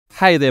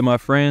Hey there my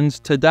friends,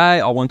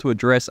 today I want to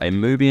address a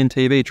movie and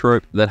TV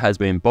trope that has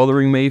been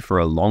bothering me for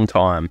a long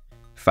time.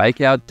 Fake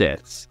out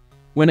deaths.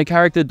 When a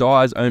character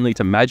dies only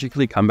to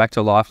magically come back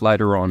to life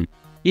later on.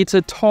 It's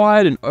a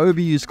tired and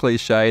overused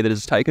cliche that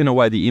has taken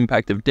away the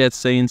impact of death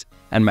scenes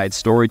and made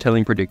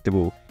storytelling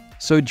predictable.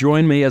 So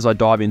join me as I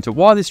dive into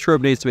why this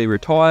trope needs to be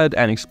retired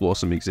and explore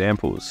some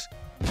examples.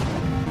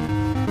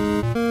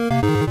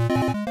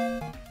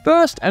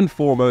 First and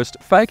foremost,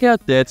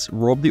 fake-out deaths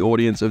rob the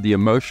audience of the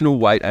emotional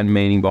weight and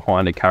meaning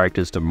behind a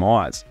character's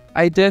demise.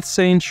 A death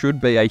scene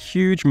should be a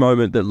huge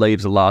moment that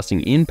leaves a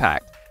lasting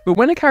impact, but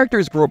when a character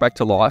is brought back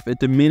to life, it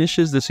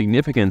diminishes the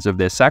significance of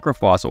their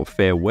sacrifice or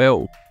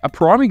farewell. A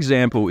prime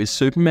example is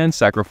Superman's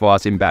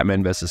sacrifice in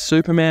Batman vs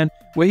Superman,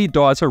 where he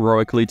dies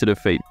heroically to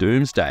defeat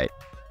Doomsday.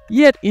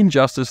 Yet in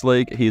Justice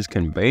League, he is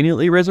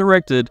conveniently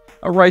resurrected,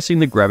 erasing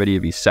the gravity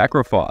of his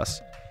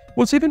sacrifice.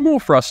 What's even more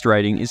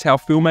frustrating is how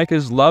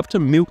filmmakers love to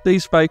milk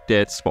these fake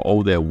deaths for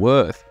all they're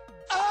worth.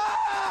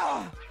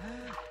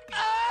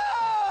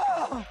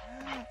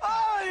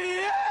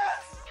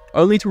 Yes!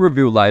 Only to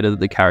reveal later that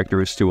the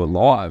character is still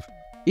alive.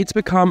 It's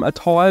become a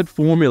tired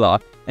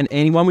formula, and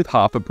anyone with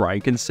half a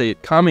brain can see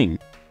it coming.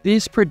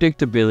 This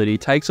predictability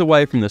takes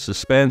away from the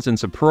suspense and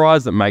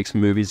surprise that makes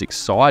movies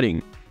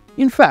exciting.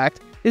 In fact,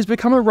 it's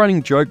become a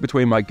running joke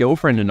between my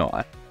girlfriend and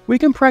I. We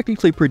can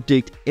practically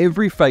predict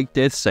every fake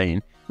death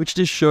scene, which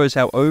just shows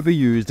how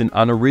overused and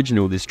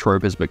unoriginal this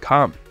trope has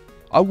become.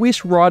 I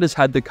wish writers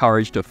had the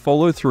courage to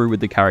follow through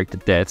with the character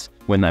deaths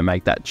when they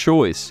make that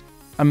choice.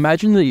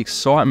 Imagine the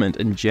excitement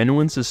and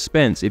genuine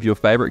suspense if your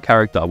favourite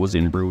character was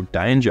in real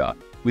danger,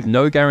 with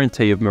no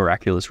guarantee of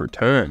miraculous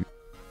return.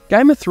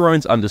 Game of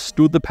Thrones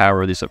understood the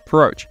power of this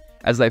approach,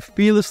 as they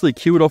fearlessly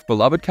killed off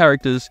beloved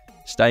characters,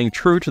 staying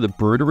true to the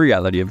brutal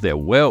reality of their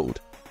world.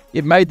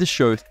 It made the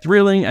show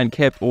thrilling and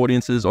kept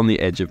audiences on the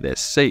edge of their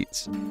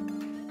seats.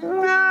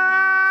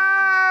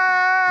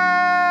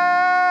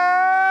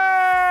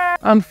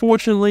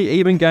 Unfortunately,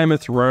 even Game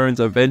of Thrones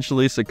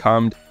eventually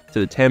succumbed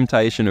to the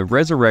temptation of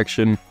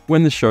resurrection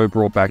when the show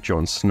brought back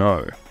Jon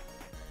Snow.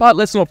 But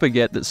let's not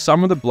forget that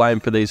some of the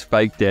blame for these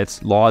fake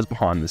deaths lies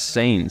behind the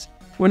scenes.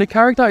 When a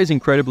character is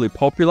incredibly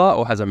popular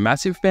or has a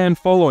massive fan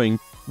following,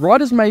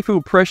 writers may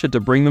feel pressure to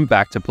bring them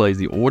back to please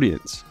the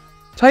audience.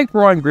 Take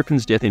Ryan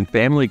Griffin's death in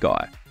Family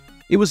Guy.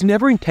 It was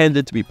never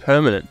intended to be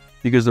permanent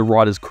because the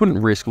writers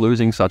couldn't risk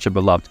losing such a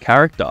beloved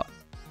character.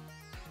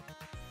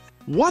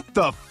 What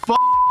the f***?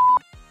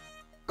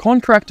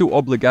 Contractual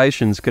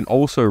obligations can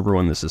also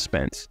ruin the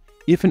suspense.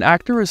 If an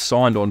actor is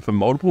signed on for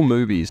multiple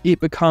movies, it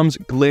becomes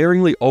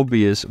glaringly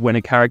obvious when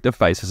a character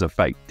faces a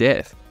fake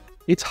death.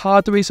 It's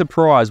hard to be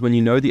surprised when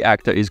you know the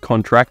actor is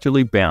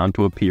contractually bound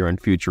to appear in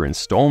future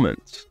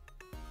installments.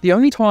 The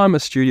only time a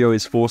studio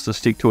is forced to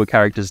stick to a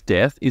character's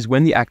death is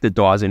when the actor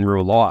dies in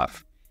real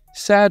life.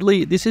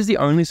 Sadly, this is the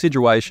only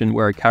situation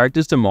where a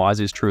character's demise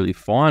is truly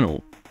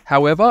final.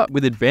 However,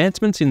 with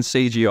advancements in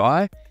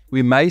CGI,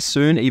 we may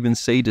soon even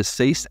see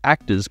deceased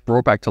actors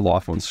brought back to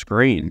life on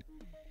screen.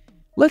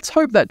 Let's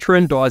hope that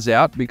trend dies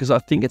out because I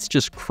think it's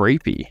just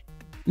creepy.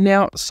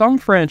 Now, some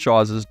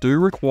franchises do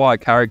require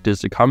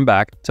characters to come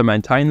back to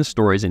maintain the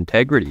story's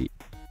integrity.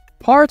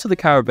 Pirates of the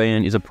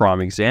Caribbean is a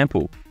prime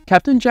example.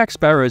 Captain Jack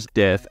Sparrow's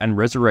death and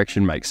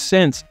resurrection makes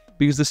sense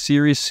because the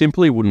series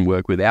simply wouldn't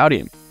work without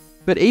him.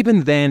 But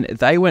even then,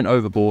 they went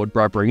overboard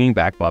by bringing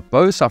back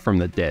Barbossa from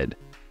the dead.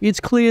 It's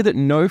clear that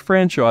no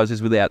franchise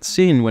is without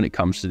sin when it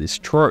comes to this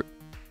trope.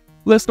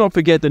 Let's not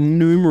forget the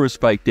numerous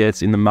fake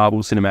deaths in the Marvel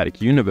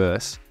Cinematic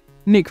Universe.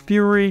 Nick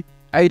Fury,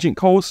 Agent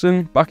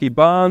Coulson, Bucky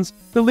Barnes,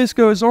 the list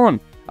goes on.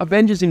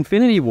 Avengers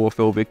Infinity War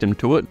fell victim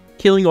to it,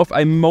 killing off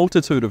a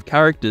multitude of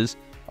characters,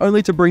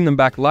 only to bring them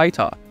back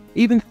later.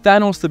 Even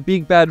Thanos, the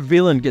big bad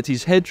villain, gets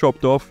his head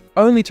chopped off,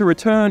 only to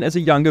return as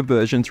a younger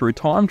version through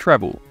time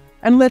travel.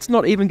 And let's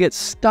not even get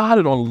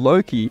started on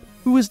Loki,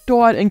 who has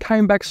died and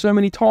came back so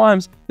many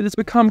times that it's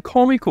become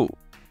comical.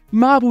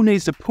 Marvel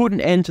needs to put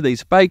an end to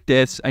these fake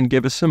deaths and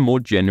give us some more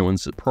genuine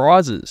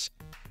surprises.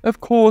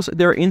 Of course,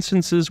 there are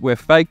instances where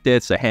fake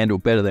deaths are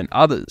handled better than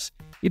others.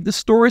 If the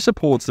story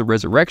supports the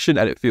resurrection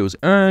and it feels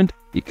earned,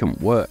 it can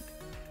work.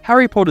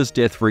 Harry Potter's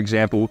death, for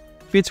example,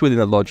 fits within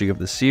the logic of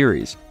the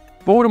series.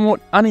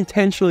 Voldemort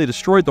unintentionally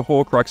destroyed the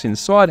Horcrux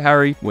inside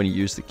Harry when he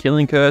used the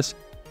Killing Curse,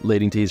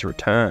 leading to his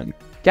return.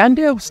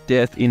 Gandalf's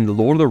death in The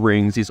Lord of the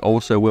Rings is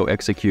also well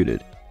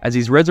executed, as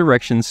his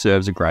resurrection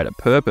serves a greater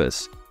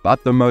purpose.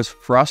 But the most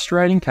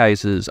frustrating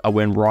cases are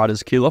when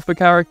writers kill off a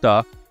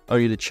character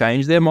only to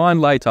change their mind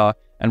later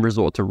and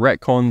resort to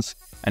retcons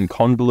and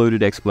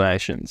convoluted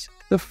explanations.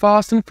 The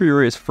Fast and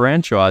Furious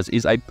franchise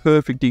is a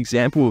perfect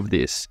example of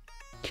this,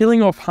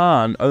 killing off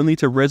Han only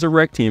to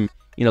resurrect him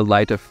in a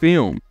later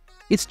film.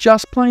 It's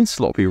just plain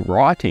sloppy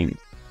writing.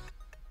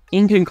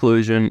 In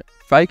conclusion,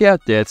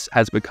 fake-out deaths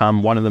has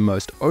become one of the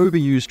most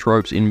overused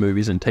tropes in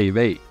movies and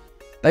TV.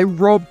 They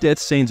rob death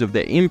scenes of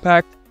their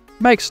impact,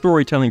 make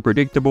storytelling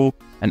predictable,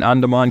 and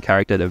undermine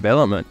character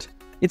development.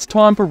 It's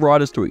time for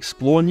writers to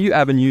explore new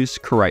avenues,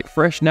 create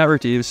fresh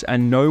narratives,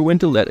 and know when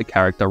to let a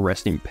character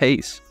rest in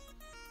peace.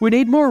 We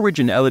need more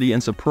originality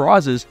and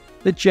surprises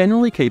that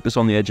generally keep us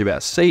on the edge of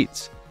our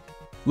seats.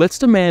 Let's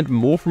demand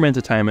more from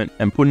entertainment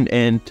and put an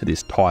end to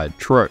this tired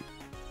trope.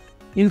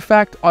 In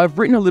fact, I've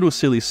written a little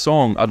silly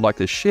song I'd like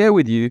to share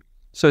with you,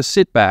 so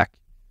sit back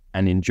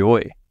and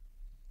enjoy.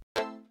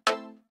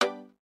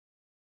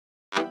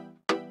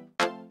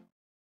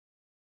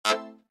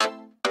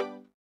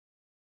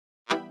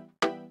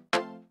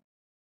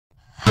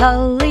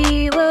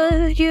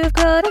 Hollywood, you've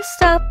gotta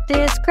stop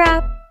this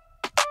crap.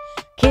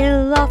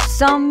 Kill off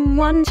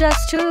someone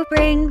just to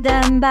bring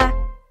them back.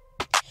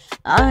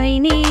 I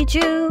need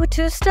you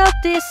to stop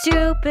this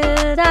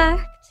stupid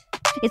act.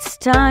 It's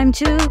time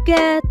to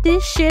get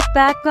this shit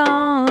back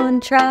on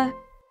track.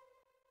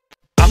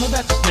 I'm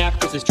about to snap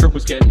cause this trope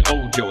is getting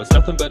old, yo. It's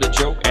nothing but a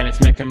joke and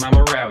it's making my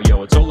morale,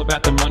 yo. It's all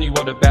about the money,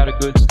 what about a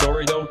good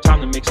story though?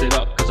 Time to mix it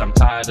up cause I'm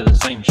tired of the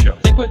same show.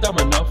 Think we're dumb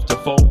enough to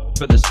fall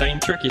for the same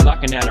trick? You're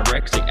like an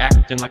anorexic,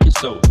 acting like you're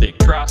so thick.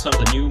 Try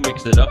something new,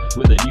 mix it up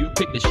with a new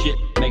pick. This shit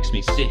makes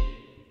me sick.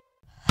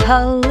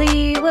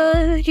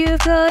 Hollywood, you've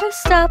gotta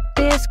stop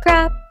this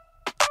crap.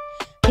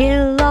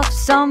 Kill off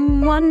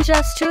someone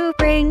just to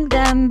bring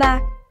them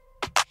back.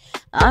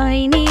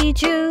 I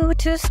need you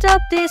to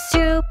stop this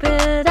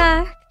stupid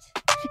act.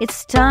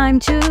 It's time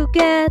to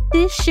get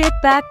this shit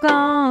back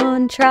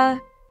on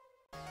track.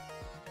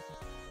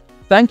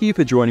 Thank you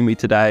for joining me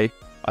today.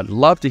 I'd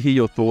love to hear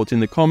your thoughts in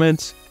the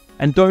comments,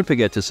 and don't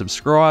forget to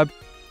subscribe.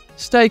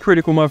 Stay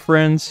critical, my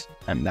friends,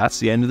 and that's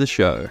the end of the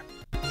show.